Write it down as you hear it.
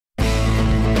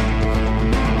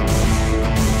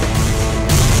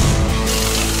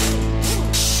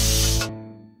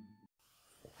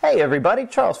Hey everybody,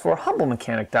 Charles for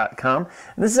HumbleMechanic.com,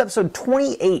 and this is episode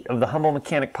 28 of the Humble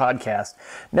Mechanic Podcast.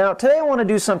 Now today I want to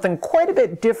do something quite a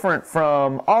bit different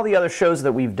from all the other shows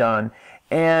that we've done,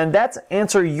 and that's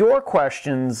answer your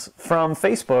questions from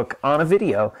Facebook on a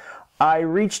video. I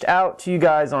reached out to you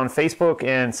guys on Facebook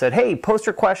and said, hey, post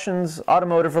your questions,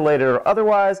 automotive related or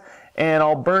otherwise, and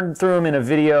I'll burn through them in a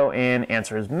video and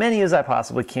answer as many as I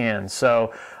possibly can.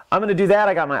 So I'm going to do that.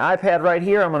 I got my iPad right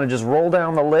here. I'm going to just roll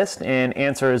down the list and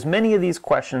answer as many of these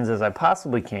questions as I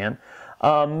possibly can.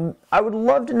 I would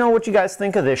love to know what you guys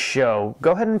think of this show.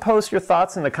 Go ahead and post your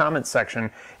thoughts in the comments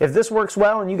section. If this works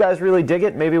well and you guys really dig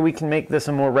it, maybe we can make this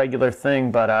a more regular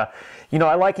thing. But, you know,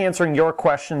 I like answering your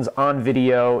questions on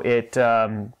video. It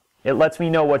lets me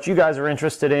know what you guys are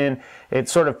interested in. It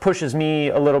sort of pushes me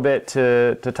a little bit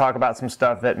to talk about some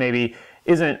stuff that maybe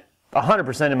isn't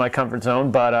 100% in my comfort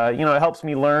zone, but you know, it helps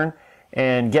me learn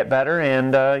and get better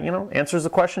and you know, answers the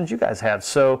questions you guys have.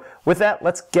 So with that,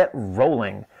 let's get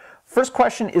rolling. First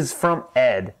question is from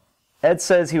Ed. Ed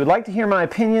says he would like to hear my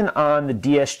opinion on the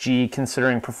DSG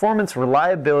considering performance,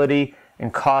 reliability,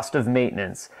 and cost of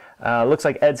maintenance. Looks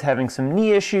like Ed's having some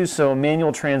knee issues, so a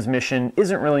manual transmission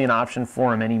isn't really an option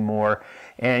for him anymore.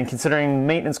 And considering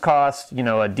maintenance cost, you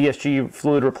know, a DSG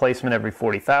fluid replacement every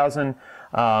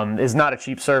 $40,000 is not a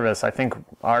cheap service. I think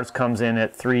ours comes in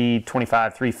at $325,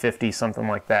 $350, something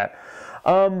like that.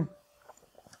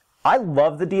 I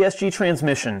love the DSG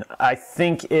transmission. I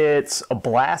think it's a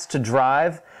blast to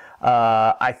drive.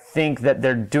 I think that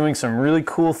they're doing some really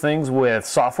cool things with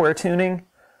software tuning.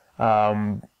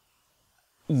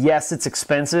 Yes, it's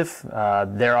expensive.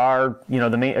 There are, you know,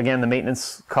 the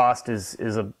maintenance cost is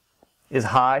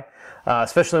high,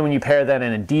 especially when you pair that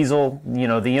in a diesel. You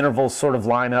know, the intervals sort of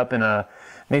line up in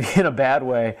maybe in a bad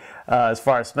way as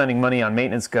far as spending money on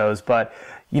maintenance goes. But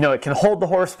you know, it can hold the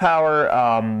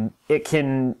horsepower.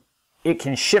 It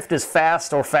can shift as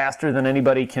fast or faster than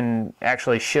anybody can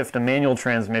actually shift a manual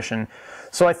transmission.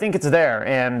 So I think it's there,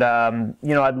 and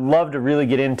you know, I'd love to really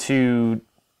get into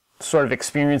sort of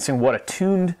experiencing what a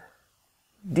tuned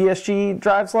DSG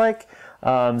drives like.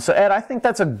 So Ed, I think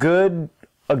that's a good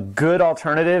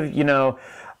alternative. You know,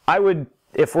 I would,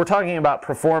 if we're talking about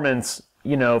performance,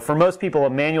 you know, for most people a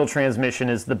manual transmission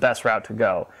is the best route to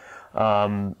go.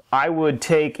 I would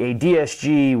take a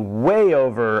DSG way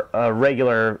over a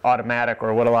regular automatic,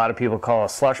 or what a lot of people call a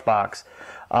slush box.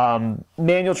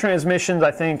 Manual transmissions, I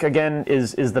think, again,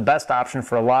 is the best option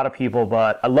for a lot of people,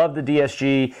 but I love the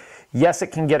DSG. Yes, it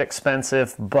can get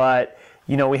expensive, but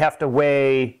you know, we have to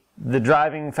weigh the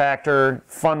driving factor,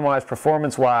 fun-wise,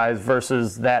 performance-wise,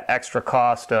 versus that extra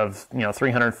cost of, you know,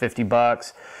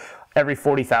 $350 every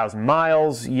 40,000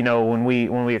 miles. You know, when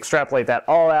we extrapolate that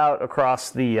all out across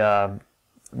the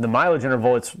mileage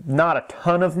interval, it's not a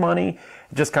ton of money.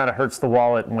 It just kind of hurts the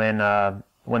wallet when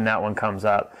that one comes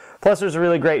up. Plus, there's a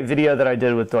really great video that I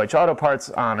did with Deutsch Auto Parts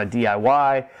on a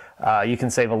DIY. You can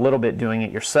save a little bit doing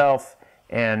it yourself,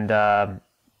 and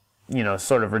you know,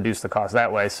 sort of reduce the cost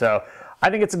that way. So I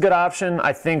think it's a good option.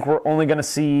 I think we're only going to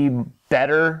see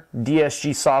better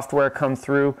DSG software come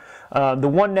through. The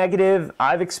one negative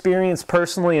I've experienced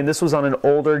personally, and this was on an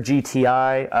older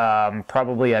GTI,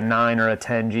 probably a 9 or a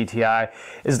 10 GTI,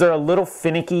 is they're a little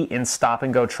finicky in stop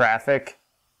and go traffic.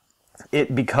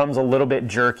 It becomes a little bit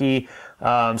jerky,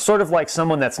 sort of like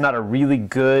someone that's not a really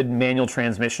good manual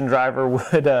transmission driver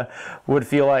would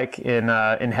feel like in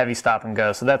heavy stop and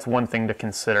go. So that's one thing to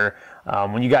consider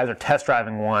when you guys are test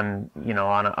driving one, you know,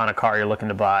 on a car you're looking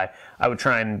to buy. I would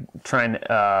try and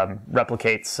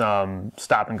replicate some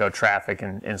stop and go traffic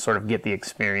and sort of get the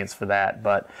experience for that.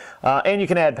 But and you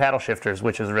can add paddle shifters,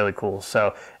 which is really cool.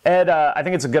 So Ed, I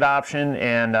think it's a good option,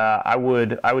 and I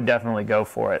would definitely go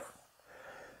for it.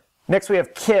 Next we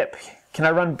have Kip. Can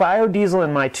I run biodiesel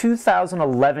in my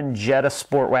 2011 Jetta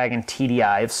Sportwagon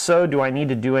TDI? If so, do I need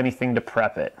to do anything to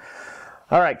prep it?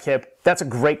 All right, Kip, that's a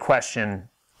great question.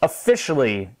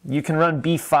 Officially, you can run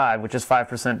B5, which is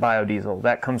 5% biodiesel.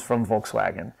 That comes from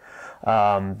Volkswagen.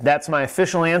 That's my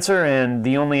official answer, and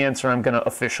the only answer I'm going to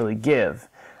officially give.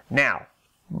 Now,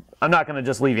 I'm not going to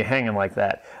just leave you hanging like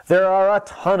that. There are a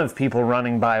ton of people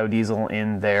running biodiesel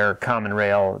in their common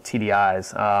rail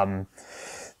TDIs.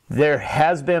 There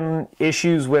has been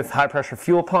issues with high-pressure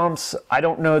fuel pumps. I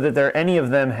don't know that any of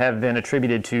them have been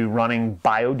attributed to running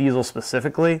biodiesel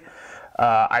specifically.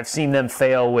 I've seen them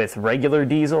fail with regular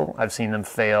diesel. I've seen them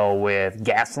fail with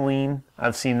gasoline.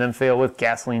 I've seen them fail with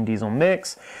gasoline-diesel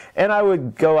mix. And I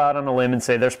would go out on a limb and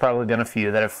say there's probably been a few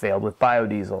that have failed with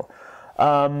biodiesel.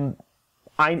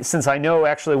 Since I know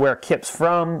actually where Kip's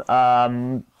from,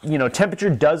 you know, temperature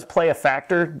does play a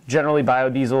factor. Generally,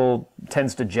 biodiesel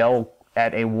tends to gel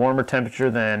at a warmer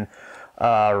temperature than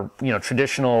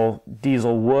traditional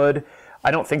diesel would.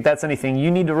 I don't think that's anything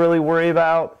you need to really worry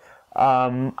about.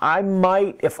 I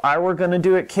might, if I were going to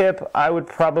do it, Kip, I would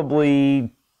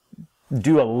probably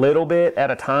do a little bit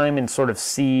at a time and sort of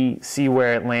see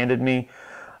where it landed me.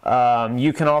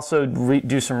 You can also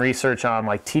do some research on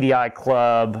like TDI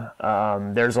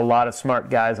Club. There's a lot of smart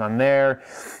guys on there.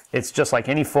 It's just like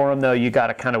any forum, though, you got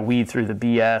to kind of weed through the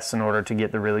BS in order to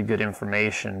get the really good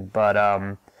information. But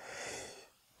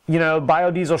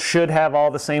biodiesel should have all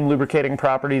the same lubricating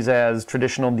properties as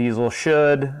traditional diesel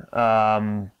should.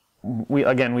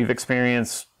 We've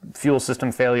experienced fuel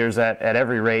system failures at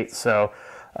every rate, so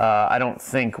I don't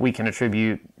think we can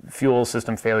attribute fuel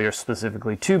system failure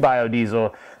specifically to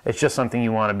biodiesel. It's just something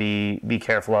you want to be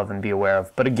careful of and be aware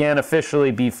of. But again,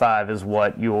 officially B5 is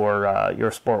what your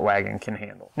Sportwagon can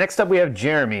handle. Next up we have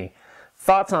Jeremy.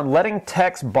 Thoughts on letting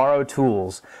techs borrow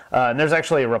tools? And there's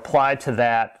actually a reply to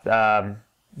that.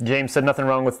 James said nothing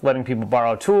wrong with letting people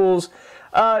borrow tools.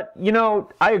 I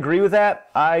agree with that.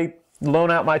 I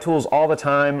loan out my tools all the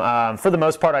time. For the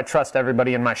most part, I trust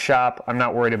everybody in my shop. I'm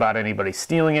not worried about anybody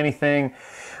stealing anything.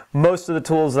 Most of the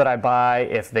tools that I buy,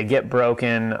 if they get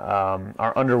broken,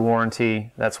 are under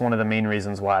warranty. That's one of the main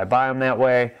reasons why I buy them that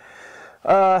way.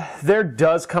 There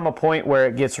does come a point where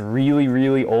it gets really,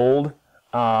 really old.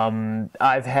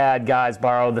 I've had guys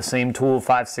borrow the same tool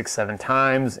 5, 6, 7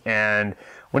 times, and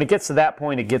when it gets to that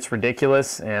point, it gets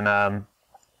ridiculous, and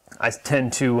I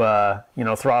tend to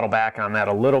throttle back on that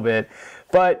a little bit.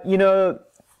 But the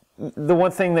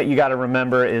one thing that you got to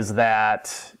remember is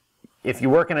that if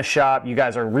you work in a shop, you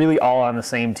guys are really all on the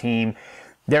same team.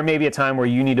 There may be a time where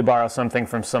you need to borrow something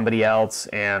from somebody else,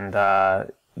 and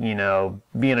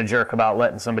being a jerk about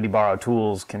letting somebody borrow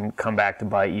tools can come back to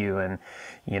bite you. And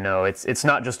it's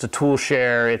not just a tool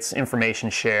share, it's information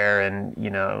share,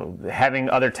 and having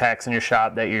other techs in your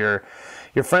shop that you're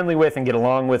friendly with and get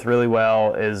along with really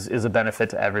well is a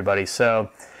benefit to everybody. So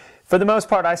for the most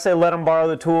part, I say let them borrow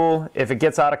the tool. If it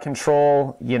gets out of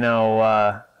control,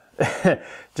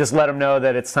 just let them know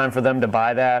that it's time for them to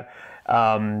buy that.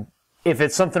 If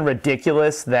it's something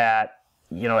ridiculous that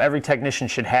every technician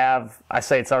should have, I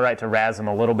say it's all right to razz them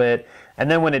a little bit. And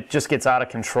then when it just gets out of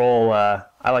control,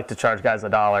 I like to charge guys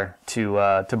 $1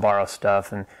 to borrow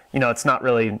stuff. And it's not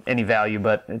really any value,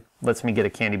 but it lets me get a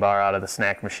candy bar out of the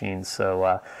snack machine.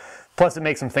 So plus it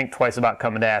makes them think twice about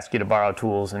coming to ask you to borrow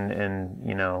tools,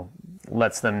 and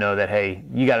lets them know that, hey,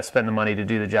 you got to spend the money to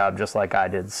do the job just like I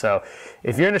did. So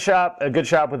if you're in a good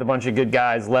shop with a bunch of good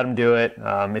guys, let them do it.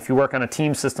 If you work on a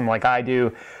team system like I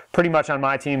do, pretty much on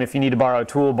my team, if you need to borrow a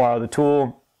tool, borrow the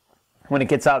tool. When it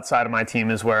gets outside of my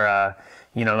team is where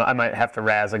I might have to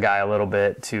razz a guy a little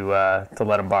bit to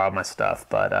let him borrow my stuff.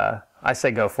 But I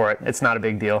say go for it. It's not a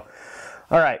big deal.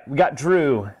 All right, we got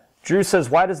Drew. Drew says,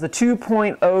 why does the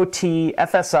 2.0T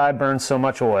FSI burn so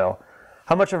much oil?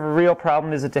 How much of a real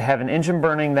problem is it to have an engine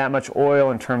burning that much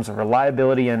oil in terms of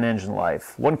reliability and engine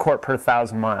life? 1 quart per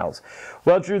 1,000 miles.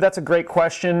 Well, Drew, that's a great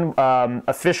question.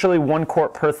 Officially, 1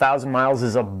 quart per 1,000 miles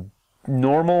is a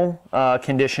normal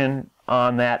condition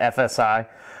on that FSI,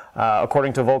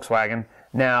 according to Volkswagen.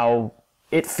 Now,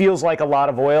 it feels like a lot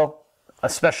of oil,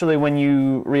 especially when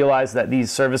you realize that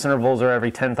these service intervals are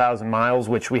every 10,000 miles,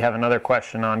 which we have another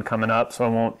question on coming up, so I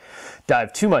won't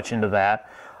dive too much into that.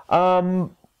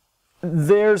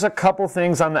 There's a couple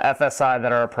things on the FSI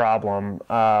that are a problem.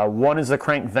 One is the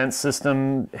crank vent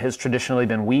system has traditionally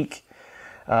been weak.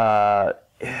 They've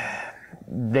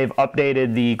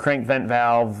updated the crank vent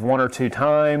valve 1 or 2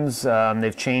 times.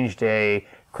 They've changed a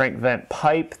crank vent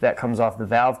pipe that comes off the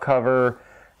valve cover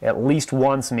at least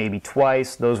once, maybe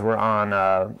twice. Those were on,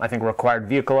 I think, required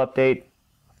vehicle update.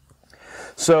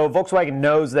 So Volkswagen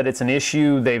knows that it's an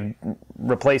issue. They've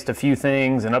replaced a few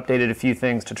things and updated a few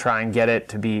things to try and get it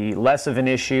to be less of an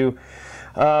issue.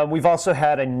 We've also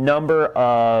had a number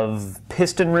of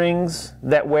piston rings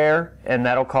that wear, and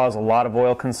that'll cause a lot of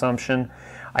oil consumption.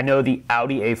 I know the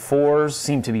Audi A4s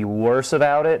seem to be worse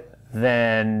about it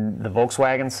than the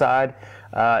Volkswagen side.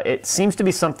 It seems to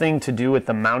be something to do with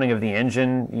the mounting of the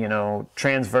engine,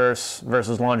 transverse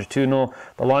versus longitudinal.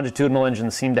 The longitudinal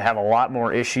engines seem to have a lot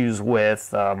more issues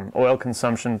with oil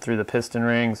consumption through the piston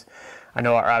rings. I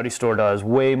know our Audi store does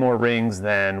way more rings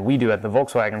than we do at the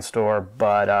Volkswagen store,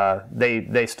 but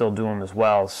they still do them as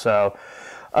well. So,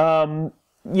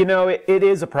 it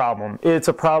is a problem. It's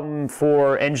a problem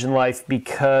for engine life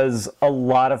because a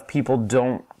lot of people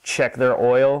don't check their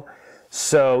oil.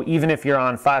 So even if you're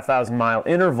on 5,000 mile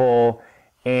interval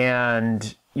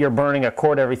and you're burning a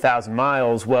quart every 1,000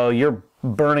 miles, well, you're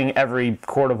burning every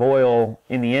quart of oil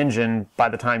in the engine by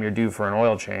the time you're due for an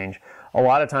oil change. a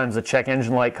lot of times the check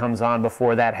engine light comes on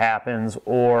before that happens,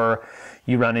 or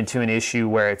you run into an issue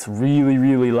where it's really,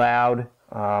 really loud,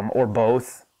 or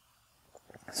both.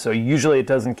 So usually it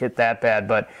doesn't get that bad,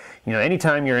 but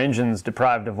anytime your engine's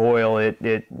deprived of oil,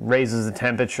 it raises the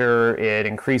temperature, it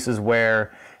increases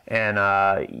wear, and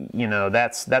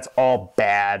that's all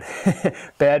bad,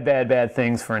 bad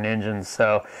things for an engine.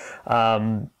 So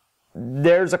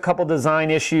there's a couple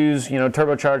design issues.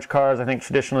 Turbocharged cars, I think,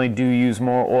 traditionally do use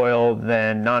more oil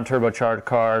than non-turbocharged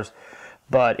cars,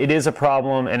 but it is a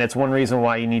problem, and it's one reason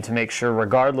why you need to make sure,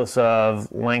 regardless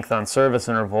of length on service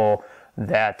interval,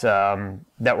 that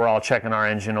we're all checking our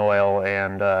engine oil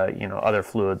and other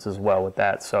fluids as well with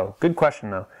that. So good question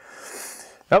though.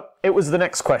 Oh, it was the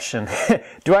next question.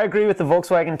 Do I agree with the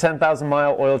Volkswagen 10,000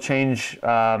 mile oil change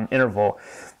interval?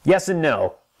 Yes and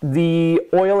no. The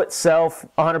oil itself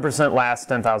 100% lasts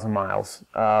 10,000 miles.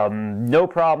 No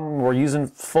problem. We're using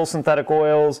full synthetic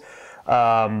oils.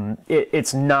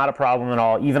 It's not a problem at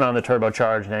all, even on the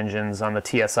turbocharged engines, on the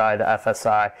TSI, the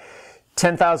FSI.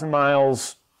 10,000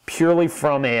 miles purely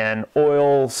from an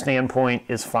oil standpoint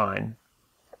is fine.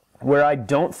 Where I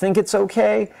don't think it's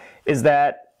okay is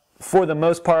that for the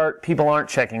most part people aren't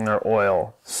checking their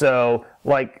oil. So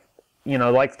like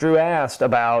Drew asked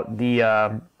about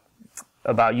the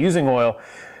about using oil,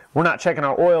 we're not checking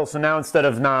our oil, so now instead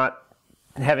of not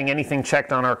having anything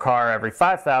checked on our car every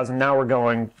 5,000, now we're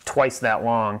going twice that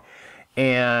long.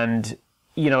 And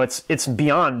it's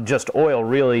beyond just oil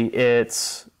really.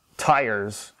 It's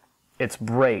tires, it's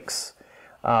brakes,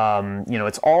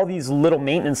 it's all these little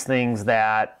maintenance things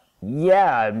that,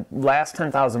 yeah, last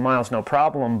 10,000 miles, no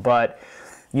problem, but,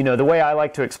 the way I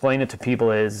like to explain it to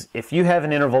people is, if you have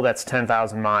an interval that's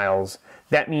 10,000 miles,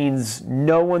 that means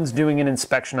no one's doing an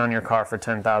inspection on your car for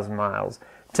 10,000 miles.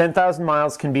 10,000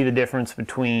 miles can be the difference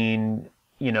between,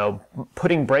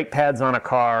 putting brake pads on a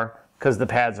car because the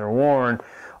pads are worn,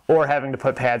 or having to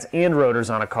put pads and rotors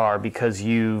on a car because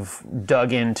you've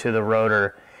dug into the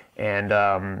rotor and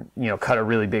cut a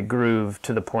really big groove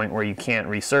to the point where you can't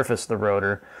resurface the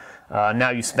rotor. Now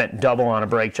you spent double on a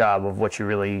brake job of what you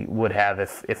really would have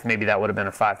if maybe that would have been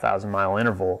a 5,000 mile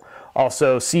interval.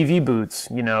 Also CV boots,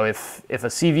 if a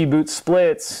CV boot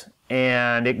splits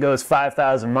and it goes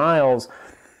 5,000 miles,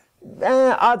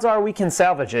 odds are we can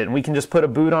salvage it and we can just put a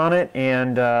boot on it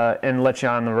and let you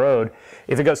on the road.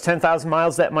 If it goes 10,000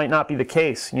 miles, that might not be the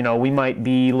case. We might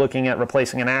be looking at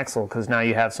replacing an axle because now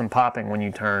you have some popping when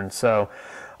you turn. So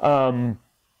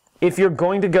if you're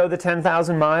going to go the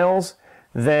 10,000 miles,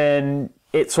 then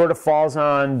it sort of falls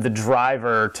on the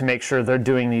driver to make sure they're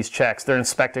doing these checks. They're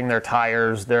inspecting their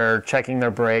tires, they're checking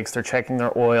their brakes, they're checking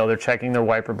their oil, they're checking their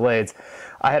wiper blades.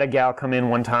 I had a gal come in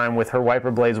one time with her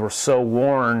wiper blades were so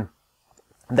worn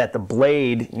that the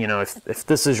blade, if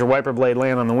this is your wiper blade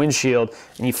laying on the windshield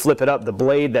and you flip it up, the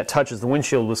blade that touches the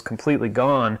windshield was completely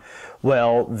gone.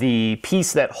 Well, the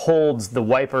piece that holds the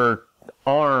wiper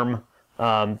arm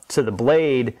to the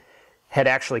blade had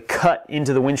actually cut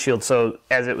into the windshield, so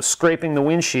as it was scraping the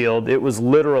windshield, it was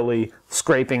literally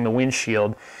scraping the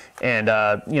windshield. And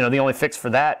the only fix for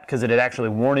that, because it had actually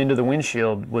worn into the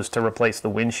windshield, was to replace the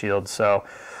windshield. So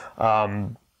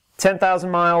 10,000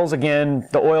 miles, again,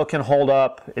 the oil can hold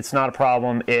up. It's not a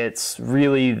problem. It's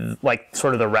really like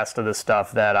sort of the rest of the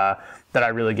stuff that I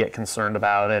really get concerned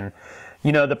about. And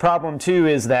the problem too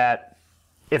is that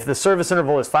if the service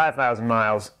interval is 5,000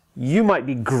 miles, you might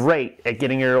be great at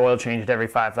getting your oil changed every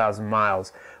 5,000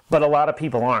 miles, but a lot of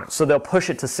people aren't. So they'll push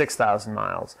it to 6,000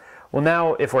 miles. Well,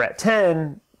 now if we're at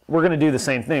 10, we're going to do the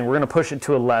same thing. We're going to push it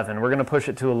to 11. We're going to push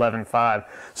it to 11.5.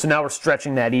 So now we're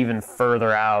stretching that even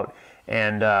further out.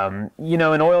 And,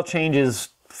 an oil change is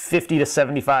 $50 to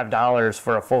 $75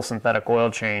 for a full synthetic oil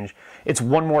change. It's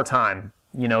one more time.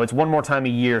 It's one more time a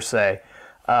year, say.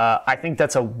 I think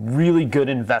that's a really good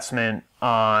investment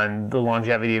on the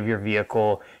longevity of your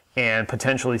vehicle and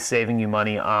potentially saving you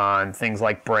money on things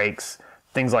like brakes,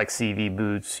 things like CV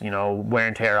boots, wear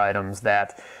and tear items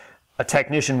that a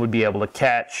technician would be able to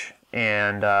catch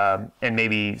and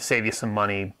maybe save you some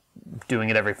money doing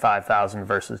it every 5,000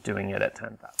 versus doing it at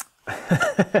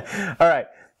 10,000. All right.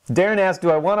 Darren asked,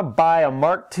 do I want to buy a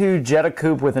Mark II Jetta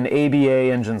Coupe with an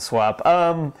ABA engine swap?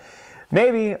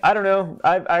 Maybe. I don't know.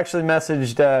 I actually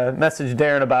messaged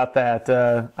Darren about that.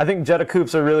 I think Jetta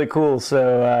Coupes are really cool,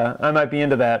 so I might be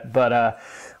into that. But I'm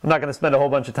not going to spend a whole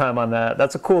bunch of time on that.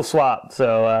 That's a cool swap.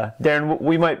 So Darren,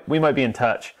 we might be in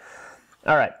touch.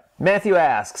 All right. Matthew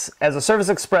asks, as a Service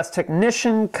Express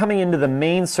technician coming into the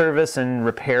main service and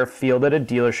repair field at a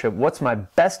dealership, what's my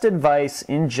best advice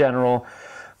in general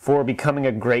for becoming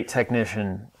a great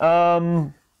technician?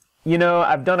 You know,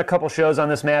 I've done a couple shows on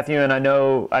this, Matthew, and I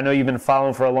know you've been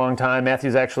following for a long time.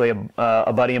 Matthew's actually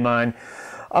a buddy of mine.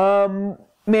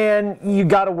 Man, you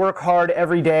got to work hard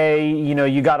every day. You know,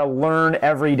 you got to learn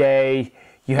every day.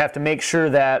 You have to make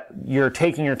sure that you're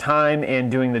taking your time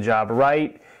and doing the job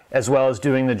right, as well as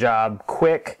doing the job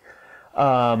quick.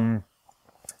 Don't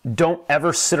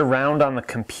ever sit around on the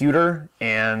computer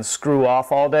and screw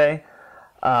off all day.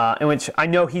 In which I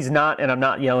know he's not, and I'm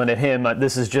not yelling at him.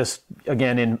 This is just,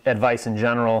 again, advice in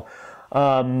general.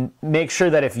 Make sure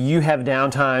that if you have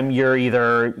downtime, you're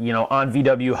either, you know, on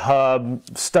VW Hub,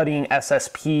 studying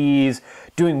SSPs,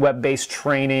 doing web-based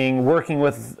training, working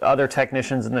with other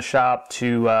technicians in the shop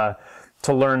to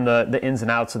learn the ins and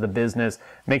outs of the business.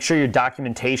 Make sure your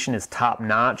documentation is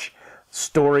top-notch.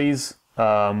 Stories,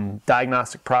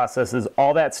 diagnostic processes,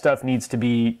 all that stuff needs to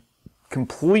be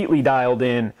completely dialed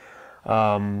in.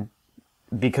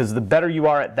 Because the better you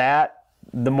are at that,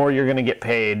 the more you're going to get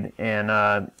paid.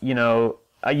 And, you know,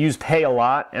 I use pay a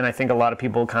lot, and I think a lot of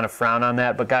people kind of frown on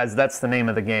that. But, guys, that's the name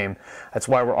of the game. That's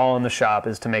why we're all in the shop,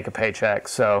 is to make a paycheck.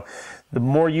 So the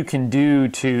more you can do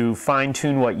to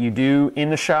fine-tune what you do in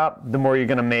the shop, the more you're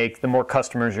going to make, the more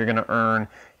customers you're going to earn,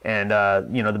 and,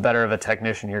 you know, the better of a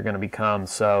technician you're going to become.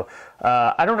 So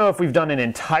I don't know if we've done an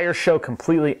entire show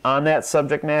completely on that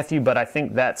subject, Matthew, but I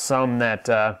think that's some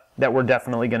that we're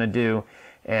definitely going to do.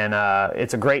 And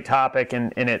it's a great topic,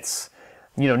 and it's,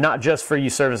 you know, not just for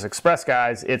you Service Express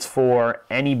guys, it's for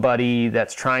anybody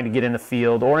that's trying to get in the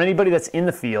field, or anybody that's in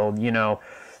the field, you know,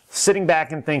 sitting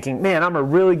back and thinking, man, I'm a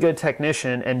really good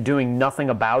technician, and doing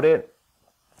nothing about it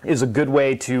is a good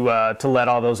way to let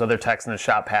all those other techs in the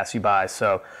shop pass you by.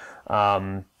 So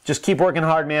just keep working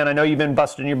hard, man. I know you've been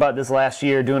busting your butt this last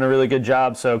year, doing a really good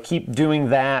job, so keep doing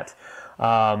that.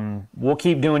 We'll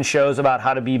keep doing shows about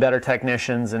how to be better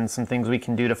technicians and some things we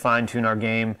can do to fine-tune our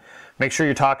game. Make sure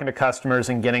you're talking to customers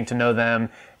and getting to know them,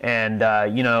 and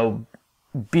you know,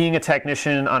 being a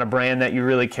technician on a brand that you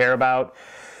really care about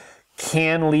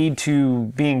can lead to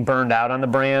being burned out on the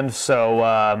brand.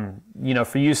 So, you know,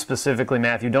 for you specifically,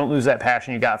 Matthew, don't lose that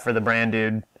passion you got for the brand,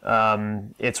 dude.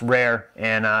 It's rare,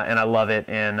 and I love it,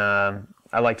 and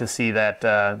I like to see that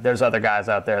there's other guys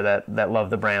out there that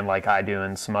love the brand like I do,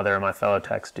 and some other of my fellow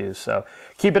techs do. So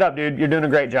keep it up, dude. You're doing a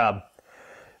great job.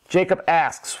 Jacob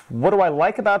asks, what do I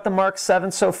like about the Mark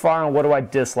 7 so far, and what do I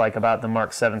dislike about the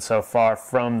Mark 7 so far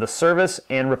from the service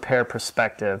and repair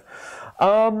perspective?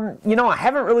 You know, I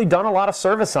haven't really done a lot of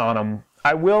service on them.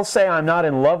 I will say I'm not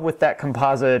in love with that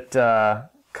composite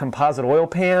oil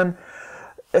pan.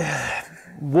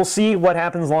 We'll see what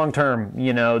happens long term.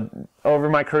 You know, over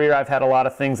my career, I've had a lot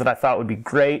of things that I thought would be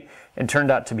great and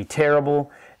turned out to be terrible,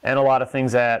 and a lot of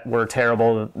things that were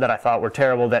terrible that I thought were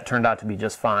terrible that turned out to be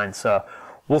just fine. So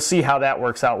we'll see how that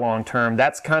works out long term.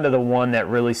 That's kind of the one that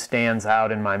really stands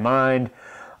out in my mind.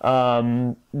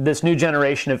 This new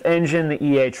generation of engine, the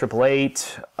EA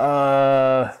 888,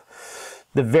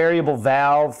 the variable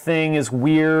valve thing is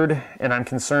weird, and I'm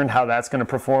concerned how that's going to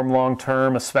perform long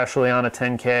term, especially on a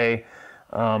 10K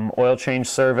oil change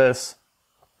service.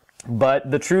 But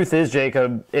the truth is,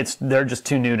 Jacob, they're just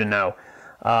too new to know.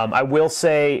 I will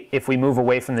say, if we move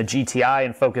away from the GTI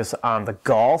and focus on the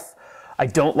Golf, I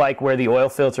don't like where the oil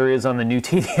filter is on the new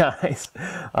TDIs.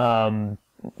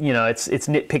 You know, it's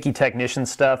nitpicky technician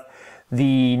stuff.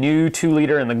 The new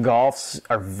 2-liter and the Golfs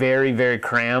are very, very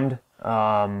crammed.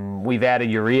 We've added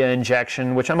urea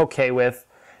injection, which I'm okay with.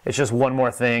 It's just one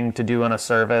more thing to do on a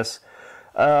service.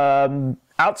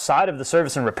 Outside of the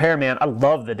service and repair, man, I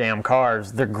love the damn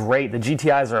cars. They're great. The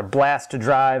GTIs are a blast to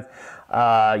drive.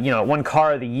 You know, one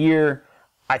car of the year.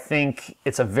 I think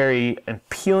it's a very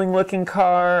appealing looking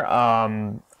car.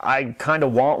 I kind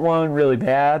of want one really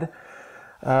bad.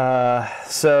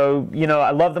 So, you know,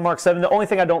 I love the Mark 7. The only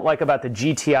thing I don't like about the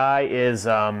GTI is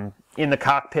in the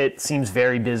cockpit, it seems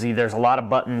very busy. There's a lot of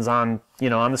buttons on, you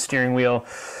know, on the steering wheel.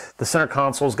 The center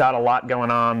console's got a lot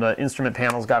going on. The instrument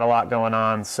panel's got a lot going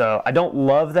on. So I don't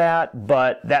love that,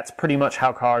 but that's pretty much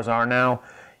how cars are now.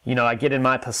 You know, I get in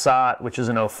my Passat, which is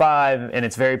an '05, and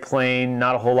it's very plain,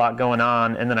 not a whole lot going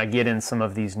on. And then I get in some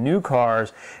of these new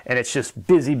cars, and it's just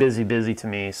busy, busy, busy to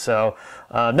me. So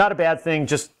not a bad thing,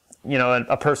 just, you know,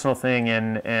 a personal thing,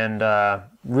 and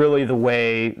really the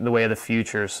way of the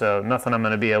future. So nothing I'm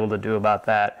going to be able to do about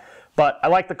that. But I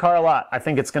like the car a lot. I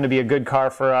think it's going to be a good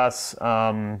car for us.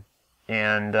 You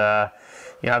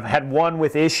know, I've had one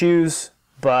with issues,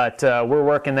 but we're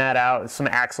working that out. Some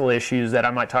axle issues that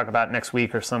I might talk about next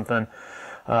week or something,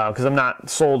 because I'm not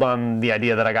sold on the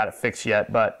idea that I got it fixed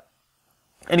yet. But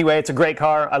anyway, it's a great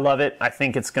car. I love it. I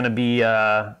think it's going to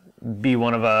be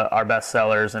one of our best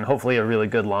sellers, and hopefully a really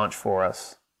good launch for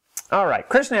us. All right,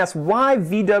 Christian asks, why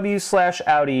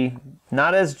VW/Audi,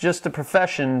 not as just a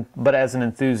profession, but as an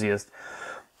enthusiast?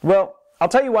 Well, I'll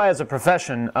tell you why as a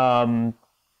profession.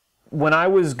 When I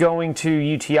was going to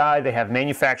UTI, they have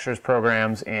manufacturers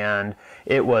programs, and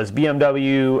it was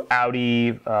BMW,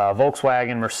 Audi,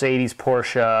 Volkswagen, Mercedes,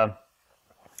 Porsche,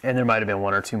 and there might have been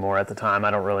one or two more at the time.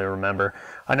 I don't really remember.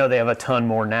 I know they have a ton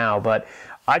more now, but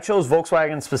I chose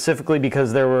Volkswagen specifically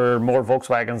because there were more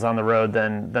Volkswagens on the road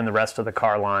than the rest of the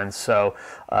car lines. So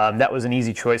that was an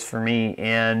easy choice for me.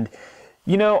 And,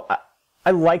 you know,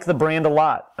 I like the brand a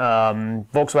lot,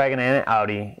 Volkswagen and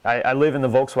Audi. I live in the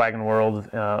Volkswagen world.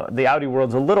 The Audi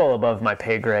world's a little above my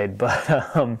pay grade, but,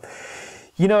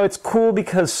 you know, it's cool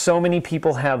because so many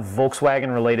people have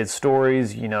Volkswagen-related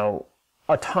stories. You know,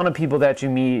 a ton of people that you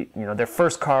meet, you know, their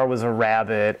first car was a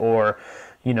Rabbit, or,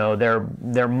 you know,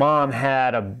 their mom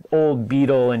had an old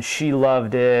Beetle and she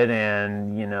loved it,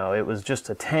 and, you know, it was just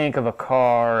a tank of a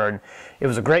car, and it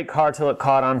was a great car till it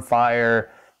caught on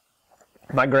fire.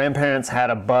 My grandparents had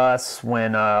a bus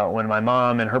when my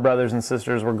mom and her brothers and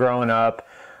sisters were growing up,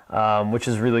 which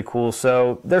is really cool.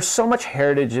 So there's so much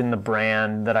heritage in the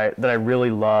brand that I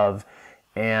really love,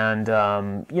 and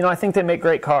you know, I think they make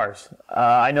great cars.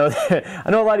 I know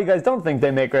a lot of you guys don't think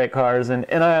they make great cars, and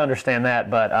I understand that,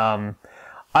 but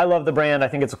I love the brand. I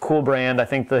think it's a cool brand. I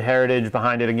think the heritage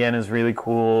behind it again is really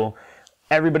cool.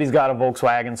 Everybody's got a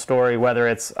Volkswagen story, whether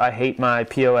it's I hate my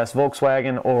POS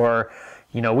Volkswagen, or,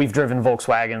 you know, we've driven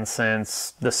Volkswagen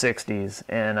since the 60s,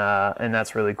 and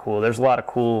that's really cool. There's a lot of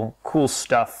cool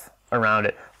stuff around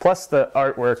it. Plus the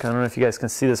artwork, I don't know if you guys can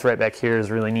see this right back here, is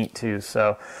really neat too.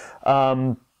 So,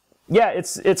 yeah,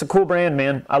 it's a cool brand,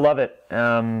 man. I love it.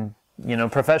 You know,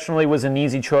 professionally was an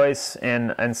easy choice,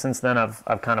 and since then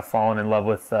I've kind of fallen in love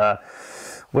with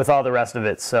all the rest of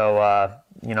it. So,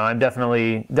 you know, I'm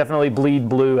definitely bleed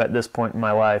blue at this point in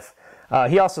my life.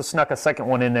 He also snuck a second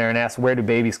one in there and asked, where do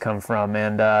babies come from?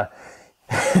 And I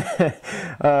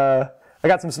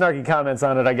got some snarky comments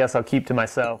on it. I guess I'll keep to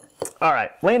myself. All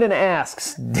right. Landon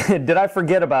asks, did I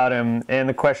forget about him? And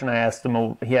the question I asked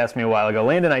him, he asked me a while ago.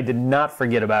 Landon, I did not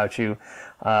forget about you.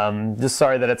 Just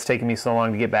sorry that it's taken me so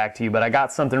long to get back to you, but I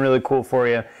got something really cool for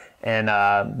you.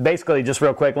 And basically, just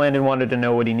real quick, Landon wanted to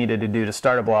know what he needed to do to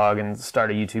start a blog and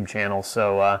start a YouTube channel.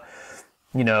 So,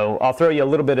 you know, I'll throw you a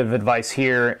little bit of advice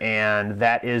here, and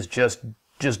that is just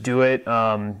do it.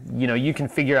 You know, you can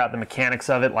figure out the mechanics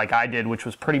of it like I did, which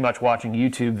was pretty much watching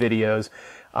YouTube videos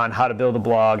on how to build a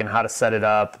blog and how to set it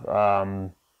up.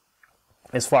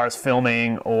 As far as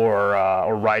filming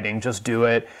or writing, just do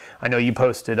it. I know you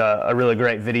posted a really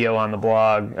great video on the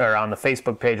blog or on the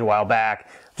Facebook page a while back.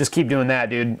 Just keep doing that,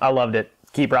 dude. I loved it.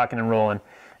 Keep rocking and rolling.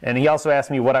 And he also asked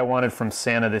me what I wanted from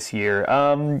Santa this year.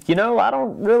 You know, I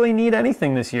don't really need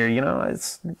anything this year. You know,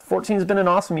 14's been an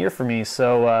awesome year for me.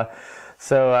 So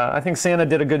I think Santa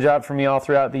did a good job for me all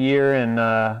throughout the year. And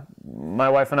my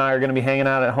wife and I are going to be hanging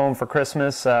out at home for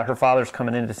Christmas. Her father's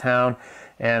coming into town.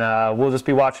 And we'll just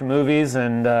be watching movies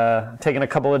and taking a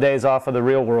couple of days off of the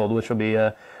real world, which will be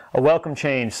a welcome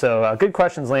change. So good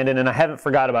questions, Landon. And I haven't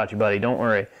forgot about you, buddy. Don't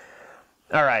worry.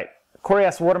 All right. Corey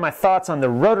asks, what are my thoughts on the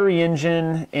rotary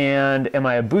engine, and am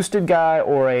I a boosted guy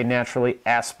or a naturally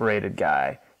aspirated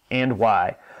guy, and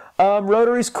why?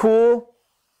 Rotary's cool.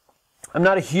 I'm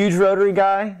not a huge rotary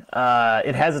guy.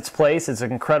 It has its place. It's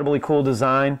an incredibly cool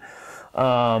design.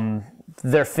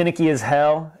 They're finicky as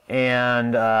hell,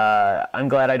 and I'm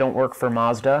glad I don't work for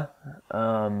Mazda.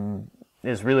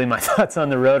 Is really my thoughts on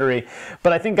the rotary.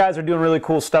 But I think guys are doing really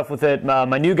cool stuff with it.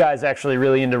 My new guy's actually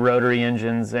really into rotary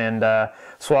engines, and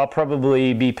so I'll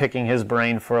probably be picking his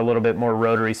brain for a little bit more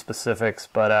rotary specifics.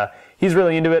 But he's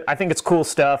really into it. I think it's cool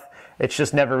stuff. It's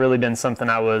just never really been something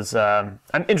I was... I'm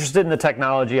interested in the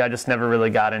technology. I just never really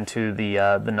got into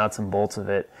the nuts and bolts of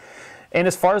it. And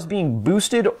as far as being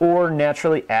boosted or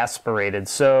naturally aspirated,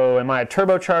 so am I a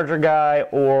turbocharger guy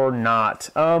or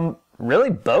not? Really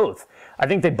both. I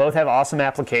think they both have awesome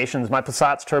applications. My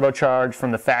Passat's turbocharged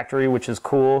from the factory, which is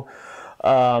cool.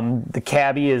 The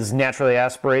Cabby is naturally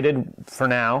aspirated for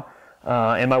now.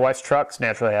 And my wife's truck's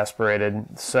naturally aspirated.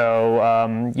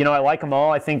 So, you know, I like them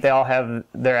all. I think they all have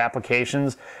their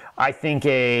applications. I think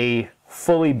a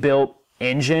fully built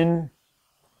engine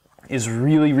is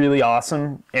really, really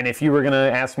awesome. And if you were going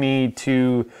to ask me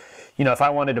to, you know, if I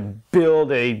wanted to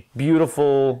build a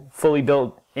beautiful, fully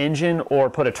built engine or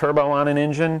put a turbo on an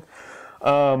engine,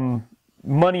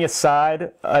 money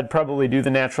aside, I'd probably do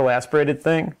the natural aspirated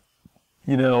thing.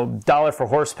 You know, dollar for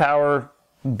horsepower,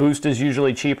 boost is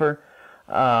usually cheaper.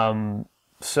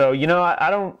 So, you know, I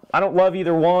don't love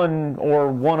either one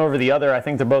or one over the other. I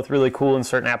think they're both really cool in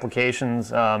certain applications.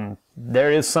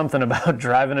 There is something about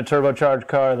driving a turbocharged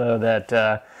car, though,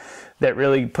 that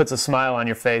really puts a smile on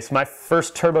your face. My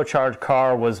first turbocharged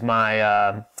car was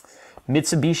my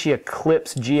Mitsubishi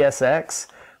Eclipse GSX,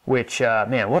 which,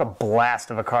 man, what a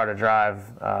blast of a car to drive.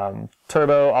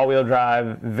 Turbo, all-wheel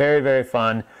drive, very, very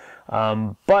fun.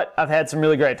 But I've had some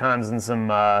really great times in some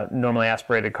normally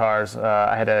aspirated cars.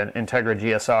 I had an Integra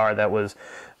GSR that was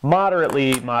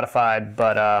moderately modified,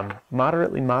 but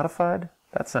moderately modified?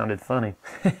 That sounded funny.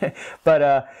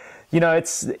 But, you know,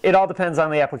 it all depends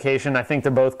on the application. I think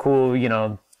they're both cool. You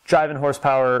know, driving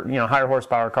horsepower, you know, higher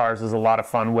horsepower cars is a lot of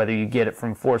fun, whether you get it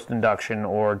from forced induction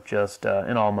or just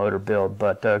an all-motor build.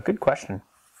 But good question.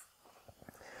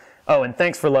 Oh, and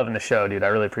thanks for loving the show, dude. I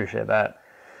really appreciate that.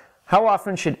 How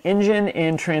often should engine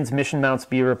and transmission mounts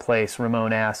be replaced?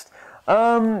 Ramon asked.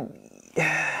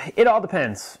 It all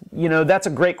depends. You know, that's a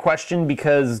great question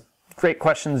because great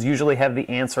questions usually have the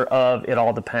answer of it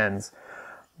all depends.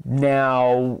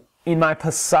 Now, in my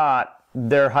Passat,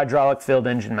 they're hydraulic filled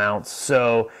engine mounts.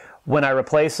 So when I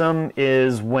replace them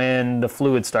is when the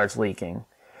fluid starts leaking.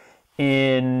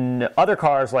 In other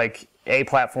cars like A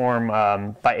platform,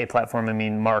 by A platform I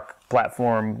mean Mark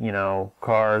platform, you know,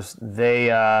 cars, they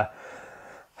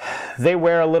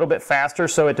wear a little bit faster,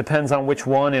 so it depends on which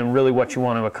one and really what you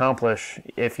want to accomplish.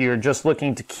 If you're just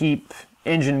looking to keep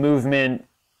engine movement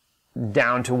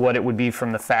down to what it would be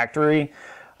from the factory,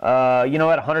 you know,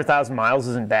 at 100,000 miles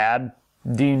isn't bad.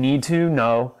 Do you need to?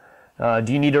 No.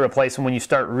 Do you need to replace them when you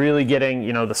start really getting,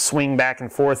 you know, the swing back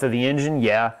and forth of the engine?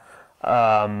 Yeah.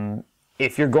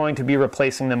 If you're going to be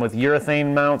replacing them with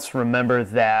urethane mounts, remember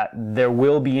that there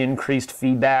will be increased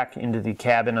feedback into the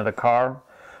cabin of the car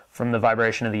from the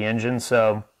vibration of the engine.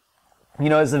 So, you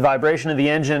know, as the vibration of the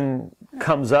engine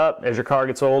comes up, as your car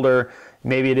gets older,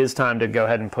 maybe it is time to go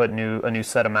ahead and put a new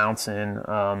set of mounts in.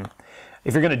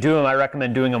 If you're going to do them, I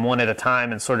recommend doing them one at a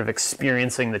time and sort of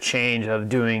experiencing the change of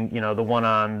doing, you know, the one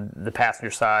on the passenger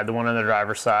side, the one on the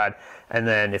driver's side, and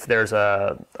then if there's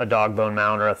a dog bone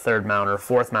mount or a third mount or a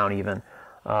fourth mount even,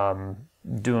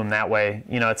 do them that way.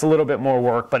 You know, it's a little bit more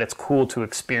work, but it's cool to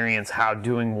experience how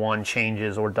doing one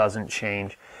changes or doesn't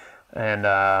change. And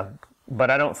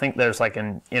but I don't think there's like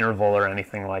an interval or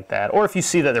anything like that. Or if you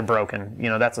see that they're broken, you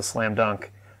know, that's a slam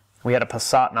dunk. We had a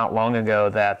Passat not long ago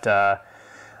that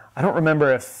I don't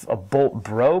remember if a bolt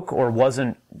broke or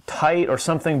wasn't tight or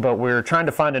something, but we were trying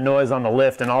to find a noise on the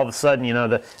lift, and all of a sudden, you know,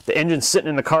 the engine's sitting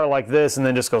in the car like this and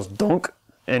then just goes dunk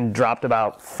and dropped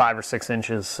about 5 or 6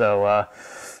 inches. So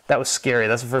that was scary.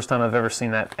 That's the first time I've ever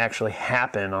seen that actually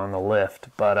happen on the lift.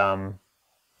 But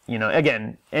you know,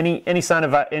 again, any sign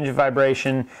of engine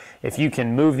vibration, if you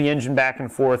can move the engine back and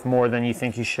forth more than you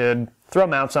think you should, throw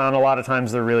mounts on. A lot of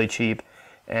times they're really cheap,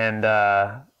 and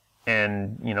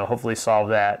you know, hopefully solve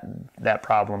that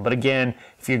problem. But again,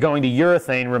 if you're going to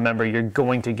urethane, remember you're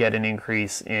going to get an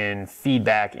increase in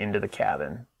feedback into the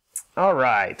cabin. All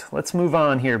right, let's move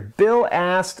on here. Bill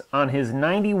asked on his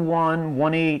 91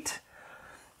 1.8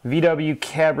 VW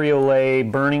Cabriolet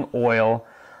burning oil.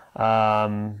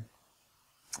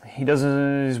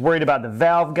 He's worried about the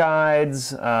valve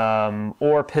guides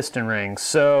or piston rings.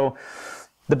 So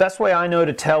the best way I know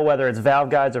to tell whether it's valve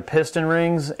guides or piston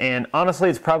rings, and honestly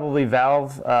it's probably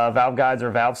valve guides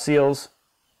or valve seals,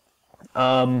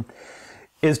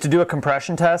 is to do a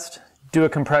compression test. Do a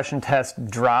compression test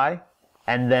dry,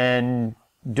 and then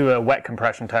do a wet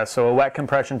compression test. So a wet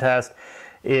compression test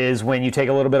is when you take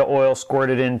a little bit of oil, squirt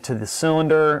it into the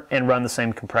cylinder, and run the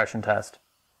same compression test.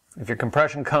 If your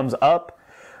compression comes up,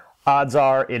 odds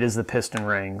are it is the piston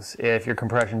rings. If your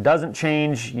compression doesn't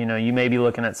change, you know, you may be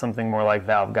looking at something more like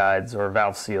valve guides or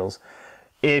valve seals.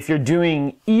 If you're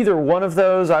doing either one of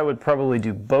those, I would probably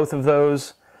do both of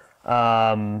those,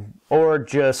 or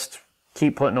just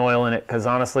keep putting oil in it, because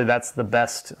honestly that's the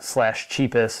best /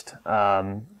 cheapest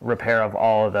repair of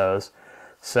all of those.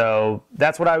 So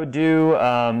that's what I would do.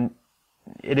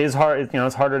 It is hard, you know,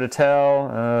 it's harder to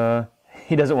tell.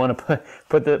 He doesn't want to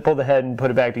pull the head and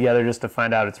put it back together just to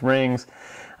find out it's rings.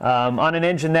 On an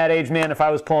engine that age, man, if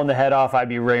I was pulling the head off, I'd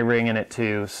be ringing it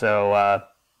too. So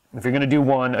if you're going to do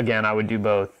one, again, I would do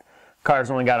both. Car's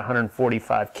only got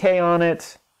 145K on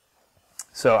it,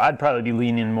 so I'd probably be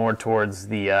leaning more towards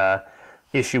the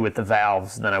issue with the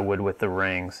valves than I would with the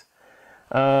rings.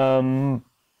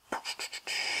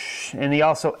 And he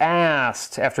also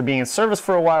asked, after being in service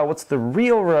for a while, what's the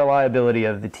real reliability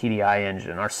of the TDI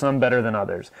engine? Are some better than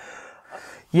others?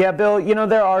 Yeah, Bill, you know,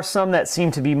 there are some that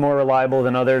seem to be more reliable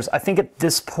than others. I think at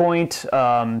this point,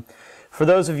 for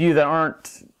those of you that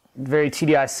aren't very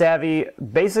TDI savvy.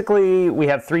 Basically, we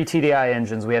have 3 TDI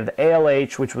engines. We have the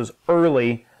ALH, which was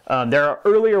early. There are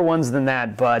earlier ones than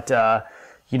that, but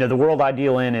you know, the world I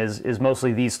deal in is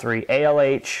mostly these 3.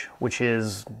 ALH, which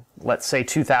is, let's say,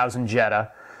 2000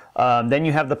 Jetta. Then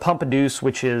you have the Pompadour,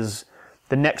 which is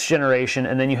the next generation,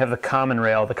 and then you have the Common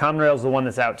Rail. The Common Rail is the one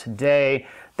that's out today.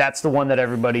 That's the one that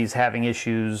everybody's having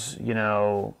issues, you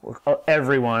know,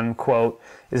 everyone, quote,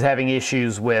 is having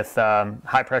issues with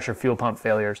high-pressure fuel pump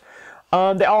failures.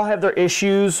 They all have their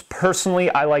issues. Personally,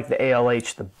 I like the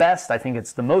ALH the best. I think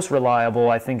it's the most reliable.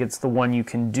 I think it's the one you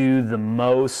can do the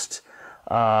most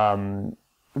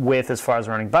with as far as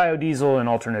running biodiesel and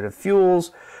alternative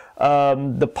fuels.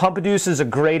 The Pompadour is a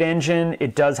great engine.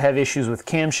 It does have issues with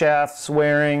camshafts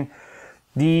wearing.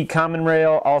 The Common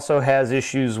Rail also has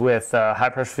issues with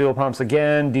high-pressure fuel pumps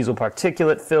again, diesel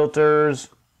particulate filters.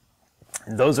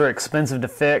 Those are expensive to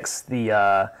fix.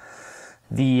 The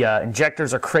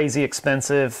injectors are crazy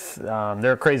expensive.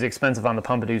 They're crazy expensive on the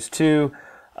Pompadours too.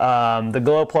 The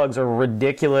glow plugs are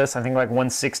ridiculous. I think like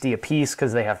 $160 a piece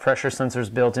because they have pressure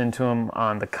sensors built into them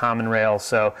on the Common Rail.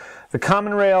 So the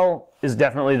Common Rail is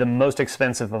definitely the most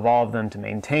expensive of all of them to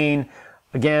maintain.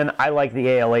 Again, I like the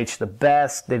ALH the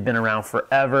best. They've been around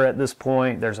forever at this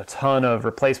point. There's a ton of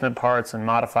replacement parts and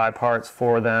modified parts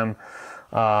for them.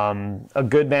 A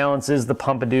good balance is the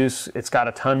Pompadour. It's got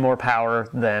a ton more power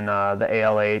than the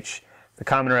ALH. The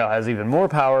Common Rail has even more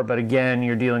power, but again,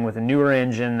 you're dealing with a newer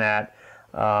engine that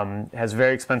has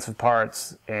very expensive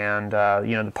parts, and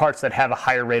you know, the parts that have a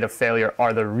higher rate of failure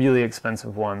are the really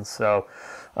expensive ones. So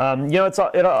you know,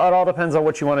 it all depends on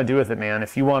what you want to do with it, man.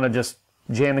 If you want to just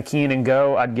jam the key in and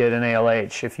go, I'd get an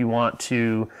ALH. If you want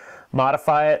to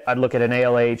modify it, I'd look at an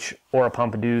ALH or a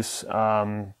Pompadour.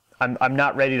 I'm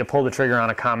not ready to pull the trigger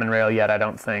on a Common Rail yet, I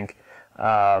don't think.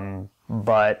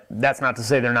 But that's not to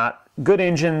say they're not good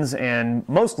engines and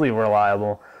mostly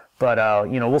reliable. But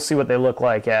you know, we'll see what they look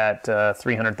like at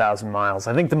 300,000 miles.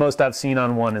 I think the most I've seen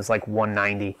on one is like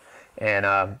 190,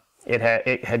 and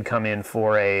it had come in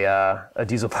for a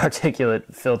diesel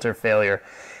particulate filter failure,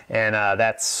 and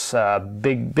that's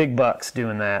big bucks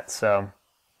doing that. So,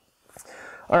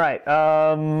 all right,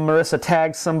 Marissa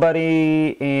tagged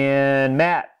somebody, and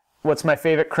Matt, what's my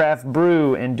favorite craft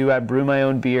brew, and do I brew my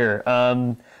own beer?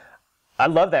 I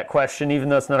love that question, even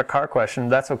though it's not a car question.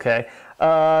 That's okay.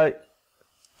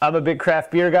 I'm a big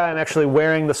craft beer guy. I'm actually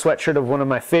wearing the sweatshirt of one of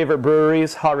my favorite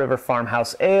breweries, Haw River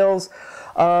Farmhouse Ales.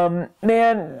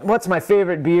 Man, what's my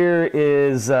favorite beer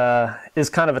is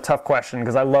kind of a tough question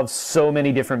because I love so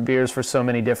many different beers for so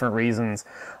many different reasons.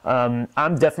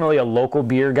 I'm definitely a local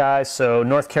beer guy, so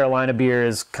North Carolina beer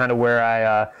is kind of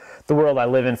where the world I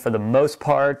live in for the most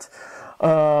part.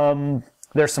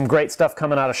 There's some great stuff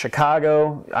coming out of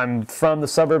Chicago. I'm from the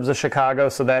suburbs of Chicago,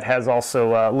 so that has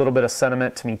also a little bit of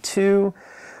sentiment to me too.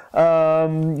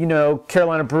 You know,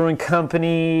 Carolina Brewing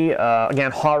Company,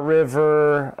 again, Haw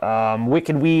River,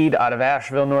 Wicked Weed out of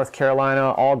Asheville, North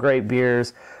Carolina, all great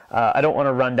beers. I don't want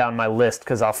to run down my list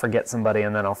because I'll forget somebody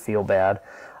and then I'll feel bad.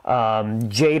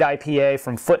 Jade IPA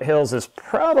from Foothills is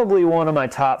probably one of my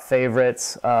top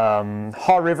favorites.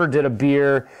 Haw River did a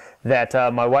beer that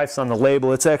my wife's on the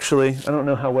label. It's actually, I don't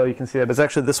know how well you can see that, but it's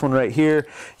actually this one right here.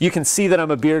 You can see that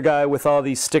I'm a beer guy with all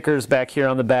these stickers back here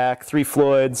on the back. Three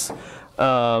Floyds,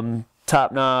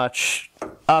 Top Notch,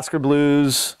 Oscar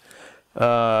Blues,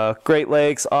 Great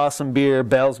Lakes, awesome beer.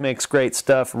 Bell's makes great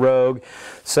stuff, Rogue.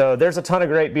 So there's a ton of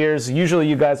great beers. Usually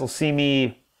you guys will see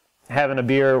me having a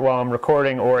beer while I'm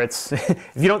recording, or it's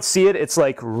if you don't see it, it's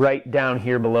like right down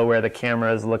here below where the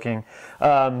camera is looking.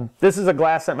 This is a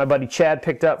glass that my buddy Chad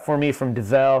picked up for me from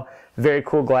DeVell. Very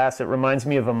cool glass. It reminds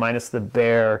me of a Minus the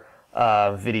Bear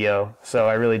video, so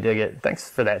I really dig it. Thanks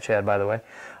for that, Chad, by the way.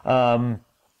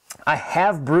 I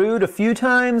have brewed a few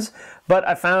times, but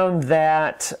I found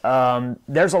that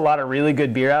there's a lot of really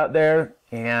good beer out there,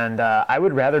 and I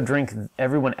would rather drink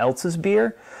everyone else's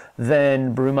beer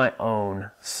than brew my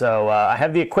own. So I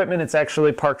have the equipment. It's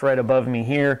actually parked right above me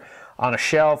here on a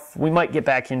shelf. We might get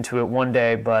back into it one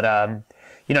day, but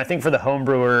you know, I think for the home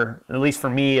brewer, at least for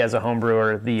me as a home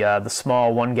brewer, the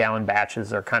small 1 gallon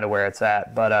batches are kind of where it's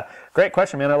at. But great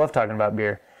question, man. I love talking about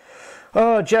beer.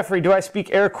 Oh, Jeffrey, do I speak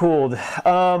air-cooled?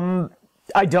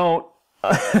 I don't.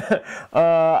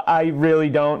 I really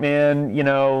don't, man. You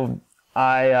know,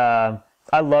 I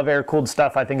love air-cooled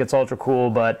stuff. I think it's ultra cool,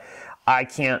 but I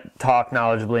can't talk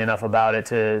knowledgeably enough about it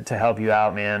to help you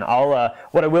out, man.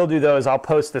 What I will do though is I'll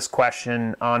post this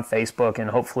question on Facebook, and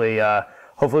hopefully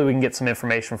we can get some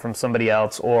information from somebody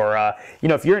else. Or you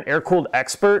know, if you're an air-cooled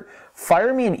expert,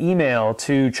 fire me an email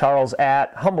to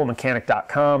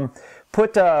charles@humblemechanic.com.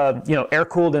 put air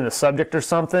cooled in the subject or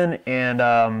something,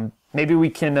 and maybe we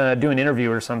can do an interview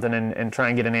or something and try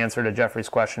and get an answer to Jeffrey's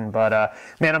question. But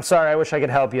man, I'm sorry. I wish I could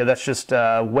help you. That's just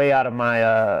way out of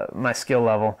my skill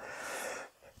level.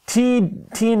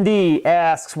 T&D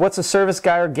asks, what's a service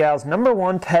guy or gal's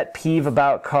 #1 pet peeve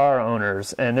about car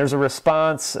owners? And there's a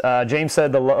response. James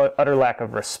said the utter lack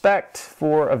of respect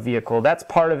for a vehicle. That's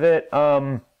part of it.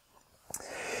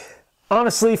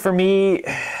 Honestly, for me,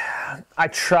 I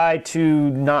try to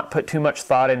not put too much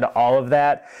thought into all of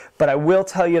that. But I will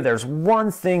tell you there's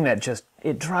one thing that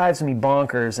it drives me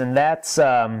bonkers, and that's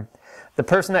the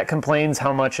person that complains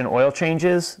how much an oil change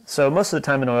is. So most of the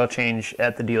time an oil change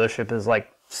at the dealership is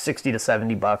like $60 to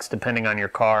 $70 depending on your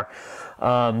car.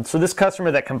 So this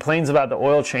customer that complains about the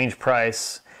oil change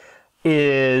price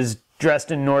is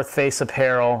dressed in North Face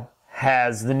apparel,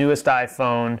 has the newest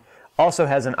iPhone, also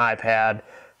has an iPad,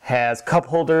 has cup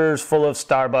holders full of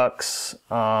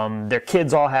Starbucks. Their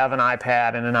kids all have an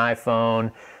iPad and an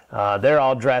iPhone. They're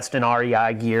all dressed in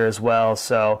REI gear as well.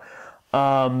 So,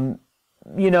 I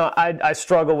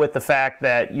struggle with the fact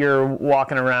that you're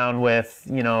walking around with,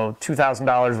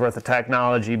 $2,000 worth of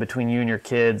technology between you and your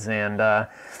kids, and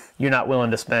you're not willing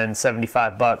to spend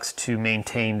 $75 to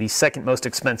maintain the second most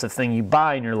expensive thing you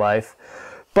buy in your life.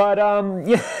 But,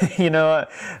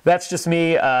 that's just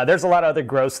me. There's a lot of other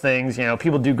gross things.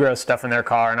 People do gross stuff in their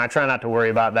car, and I try not to worry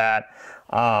about that.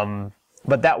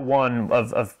 But that one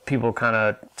of people kind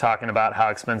of talking about how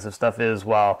expensive stuff is,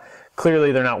 well,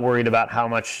 clearly they're not worried about how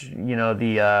much,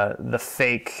 the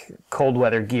fake cold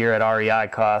weather gear at REI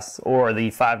costs, or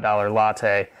the $5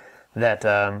 latte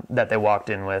that they walked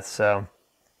in with. So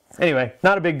anyway,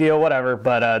 not a big deal, whatever,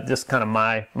 but just kind of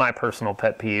my personal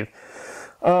pet peeve.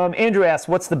 Andrew asks,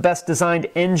 what's the best designed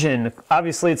engine?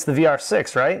 Obviously, it's the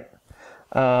VR6, right?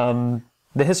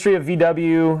 The history of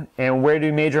VW, and where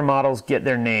do major models get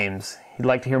their names? He'd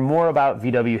like to hear more about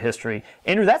VW history.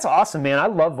 Andrew, that's awesome, man. I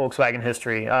love Volkswagen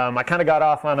history. I kind of got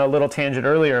off on a little tangent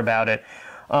earlier about it.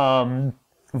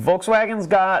 Volkswagen's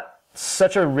got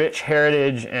such a rich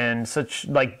heritage and such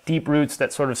deep roots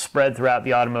that sort of spread throughout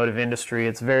the automotive industry.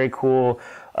 It's very cool.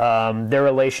 Their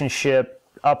relationship,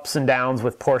 ups and downs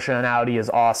with Porsche and Audi, is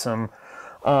awesome.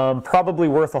 Probably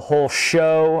worth a whole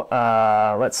show.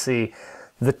 Let's see.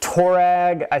 The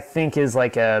Touareg, I think, is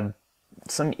like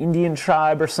some Indian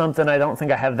tribe or something. I don't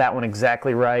think I have that one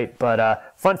exactly right. But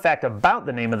fun fact about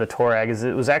the name of the Touareg is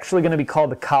it was actually going to be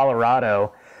called the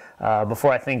Colorado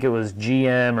before I think it was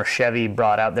GM or Chevy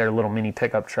brought out their little mini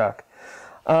pickup truck.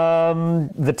 The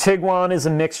Tiguan is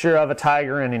a mixture of a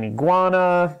tiger and an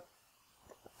iguana.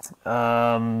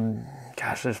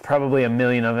 Gosh, there's probably a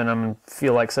million of them. I'm going to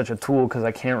feel like such a tool because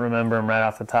I can't remember them right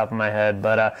off the top of my head.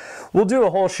 But we'll do a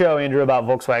whole show, Andrew, about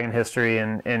Volkswagen history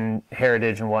and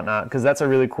heritage and whatnot, because that's a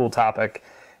really cool topic,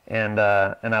 and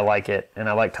I like it, and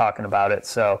I like talking about it.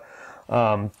 So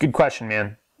good question,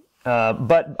 man.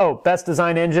 Best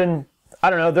design engine,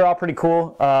 I don't know. They're all pretty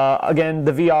cool. Again,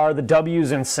 the VR, the W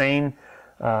is insane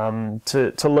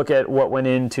to look at what went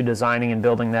into designing and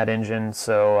building that engine.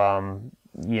 So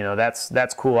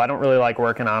that's cool. I don't really like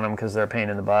working on them because they're a pain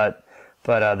in the butt.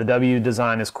 But the W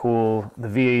design is cool. The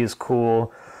V is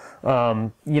cool.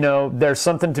 There's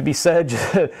something to be said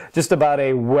just about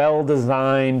a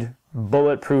well-designed,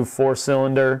 bulletproof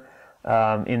 4-cylinder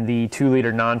in the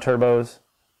 2-liter non-turbos.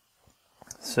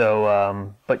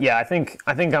 So, but yeah, I think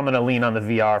I'm going to lean on the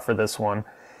VR for this one.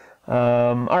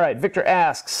 All right, Victor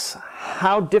asks,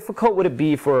 how difficult would it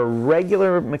be for a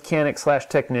regular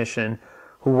mechanic/technician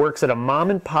who works at a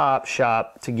mom-and-pop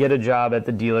shop to get a job at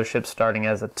the dealership starting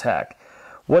as a tech?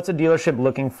 What's a dealership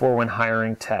looking for when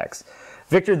hiring techs?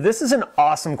 Victor, this is an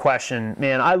awesome question.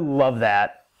 Man, I love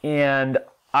that. And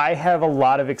I have a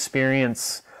lot of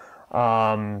experience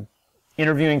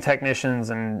interviewing technicians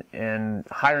and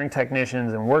hiring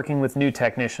technicians and working with new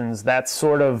technicians. That's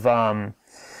sort of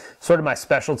my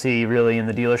specialty, really, in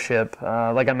the dealership.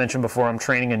 Like I mentioned before, I'm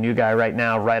training a new guy right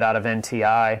now, right out of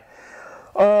NTI.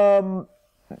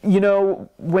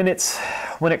 When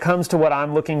it comes to what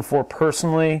I'm looking for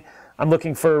personally, I'm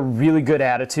looking for a really good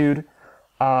attitude.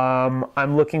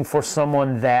 I'm looking for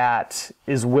someone that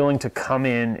is willing to come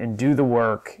in and do the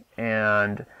work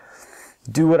and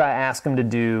do what I ask them to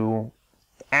do,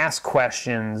 ask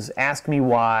questions, ask me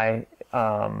why.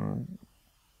 I'm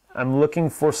looking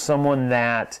for someone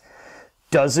that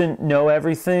doesn't know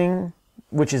everything,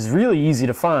 which is really easy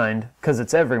to find because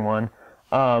it's everyone.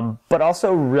 But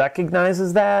also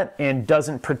recognizes that and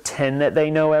doesn't pretend that they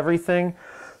know everything.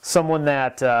 Someone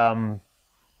that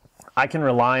I can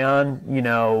rely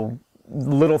on,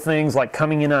 little things like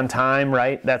coming in on time,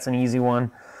 right? That's an easy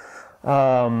one.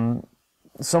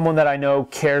 someone that I know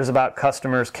cares about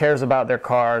customers, cares about their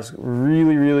cars,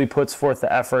 really puts forth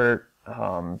the effort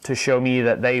to show me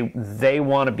that they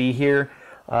want to be here,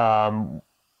 and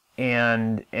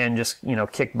just, you know,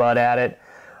 kick butt at it.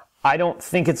 I don't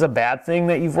think it's a bad thing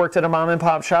that you've worked at a mom and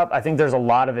pop shop. I think there's a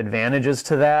lot of advantages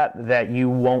to that you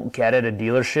won't get at a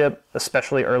dealership,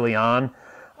 especially early on.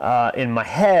 In my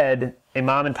head, a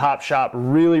mom and pop shop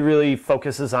really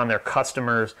focuses on their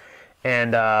customers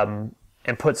and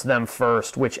puts them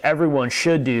first, which everyone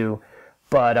should do.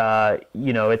 But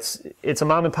you know, it's a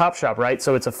mom and pop shop, right?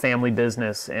 So it's a family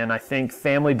business, and I think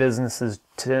family businesses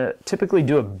typically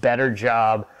do a better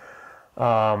job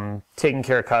taking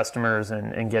care of customers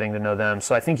and getting to know them.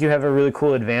 So I think you have a really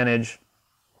cool advantage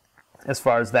as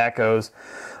far as that goes.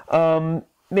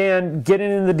 Man,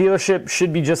 getting in the dealership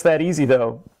should be just that easy,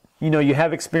 though. You know, you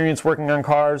have experience working on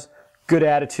cars, good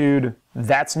attitude,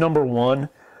 that's number one.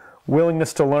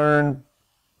 Willingness to learn,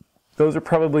 those are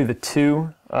probably the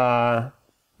two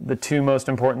most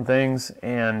important things.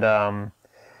 And,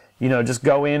 you know, just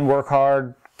go in, work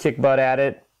hard, kick butt at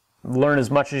it, learn as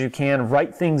much as you can,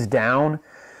 write things down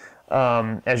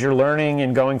as you're learning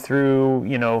and going through,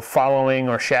 you know, following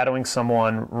or shadowing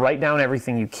someone. Write down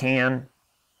everything you can.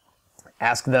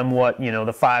 Ask them what, you know,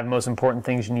 the 5 most important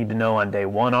things you need to know on day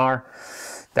 1 are.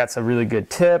 That's a really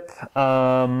good tip.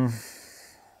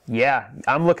 Yeah,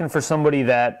 I'm looking for somebody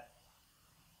that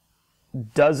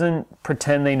doesn't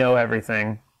pretend they know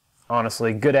everything.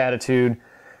 Honestly, good attitude.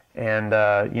 And,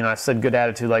 you know, I said good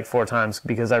attitude like 4 times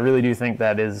because I really do think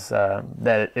that is,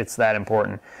 that it's that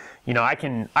important. You know, I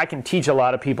can teach a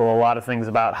lot of people a lot of things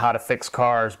about how to fix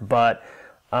cars, but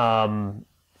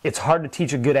it's hard to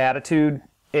teach a good attitude.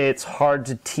 It's hard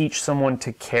to teach someone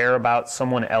to care about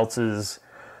someone else's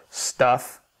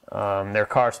stuff, their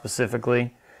car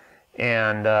specifically.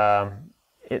 And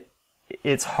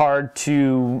it's hard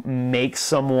to make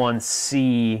someone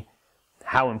see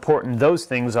how important those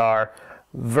things are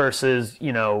versus,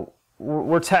 you know,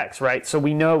 we're techs, right? So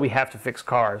we know we have to fix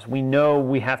cars. We know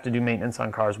we have to do maintenance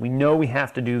on cars. We know we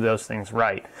have to do those things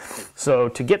right. So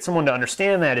to get someone to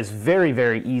understand that is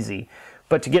very easy.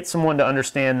 But to get someone to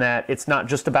understand that it's not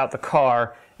just about the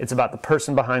car, it's about the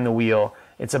person behind the wheel,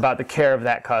 it's about the care of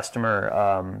that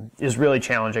customer, is really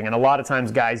challenging. And a lot of times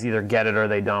guys either get it or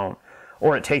they don't.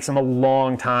 Or it takes them a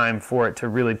long time for it to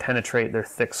really penetrate their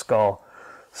thick skull.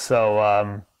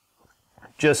 So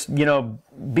just, you know,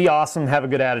 be awesome, have a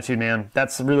good attitude, man.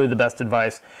 That's really the best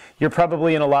advice. You're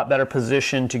probably in a lot better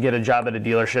position to get a job at a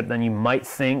dealership than you might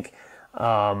think.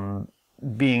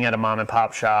 Being at a mom and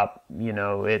pop shop, you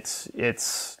know, it's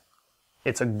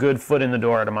a good foot in the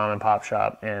door at a mom and pop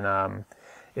shop. And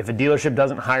if a dealership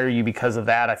doesn't hire you because of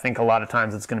that, I think a lot of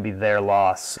times it's going to be their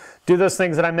loss. Do those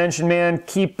things that I mentioned, man.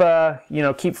 Keep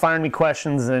firing me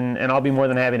questions, and I'll be more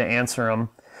than happy to answer them.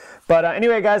 But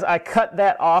anyway, guys, I cut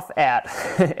that off at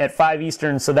 5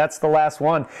 Eastern, so that's the last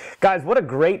one. Guys, what a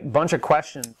great bunch of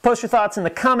questions. Post your thoughts in the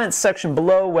comments section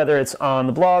below, whether it's on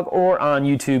the blog or on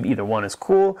YouTube. Either one is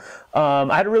cool.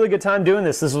 I had a really good time doing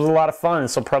this. This was a lot of fun.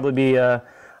 This will probably be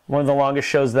one of the longest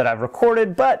shows that I've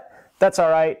recorded, but that's all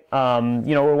right.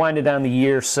 You know, we're winding down the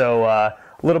year, so a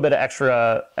little bit of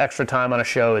extra time on a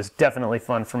show is definitely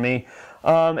fun for me.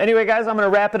 Anyway, guys, I'm going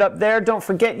to wrap it up there. Don't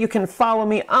forget, you can follow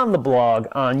me on the blog,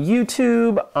 on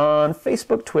YouTube, on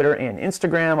Facebook, Twitter, and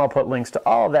Instagram. I'll put links to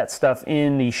all of that stuff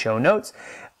in the show notes.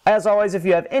 As always, if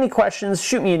you have any questions,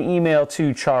 shoot me an email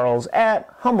to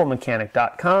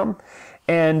charles@humblemechanic.com.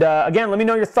 And again, let me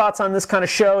know your thoughts on this kind of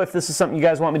show. If this is something you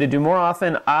guys want me to do more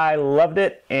often, I loved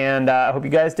it, and I hope you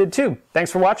guys did too.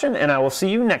 Thanks for watching, and I will see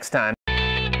you next time.